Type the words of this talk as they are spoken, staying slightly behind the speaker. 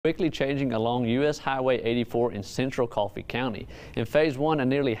Quickly changing along U.S. Highway 84 in central Coffee County. In Phase 1, a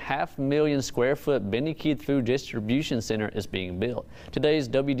nearly 500,000 square foot Benny Keith Food Distribution Center is being built. Today's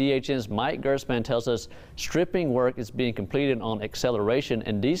WDHN's Mike Gerspan tells us stripping work is being completed on acceleration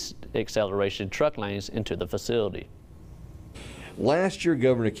and deceleration truck lanes into the facility. Last year,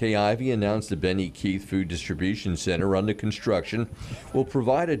 Governor Kay Ivey announced the Benny Keith Food Distribution Center under construction will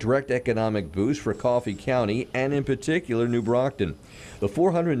provide a direct economic boost for Coffee County and in particular New Brockton. The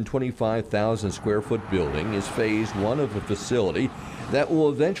 425,000 square foot building is phase 1 of a facility that will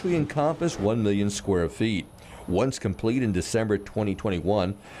eventually encompass 1 million square feet. Once complete in December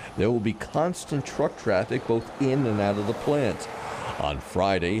 2021, there will be constant truck traffic both in and out of the plant. On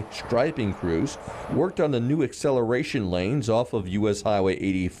Friday, striping crews worked on the new acceleration lanes off of U.S. Highway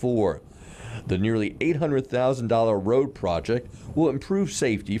 84. The nearly $800,000 road project will improve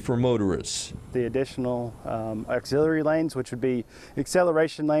safety for motorists. The additional auxiliary lanes, which would be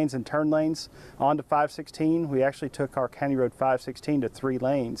acceleration lanes and turn lanes onto 516, we actually took our County Road 516 to 3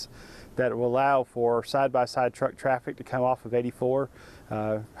 lanes that will allow for side-by-side truck traffic to come off of 84,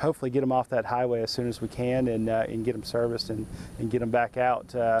 hopefully get them off that highway as soon as we can and get them serviced and get them back out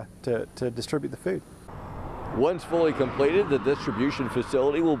to distribute the food. Once fully completed, the distribution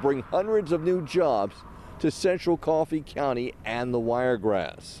facility will bring hundreds of new jobs to central Coffee County and the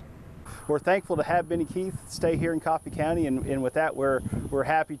Wiregrass. We're thankful to have Benny Keith stay here in Coffee County, and with that, we're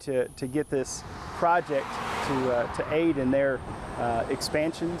happy to get this project to aid in their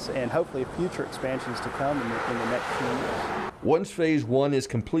expansions and hopefully future expansions to come in the next few years. Once phase 1 is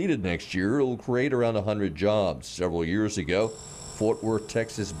completed next year, it will create around 100 jobs. Several years ago, Fort Worth,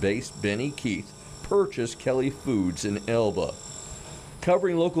 Texas-based Benny Keith purchased Kelly Foods in Elba.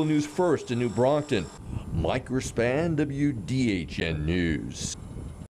 Covering local news first in New Brockton, Mike Gerspan, WDHN News.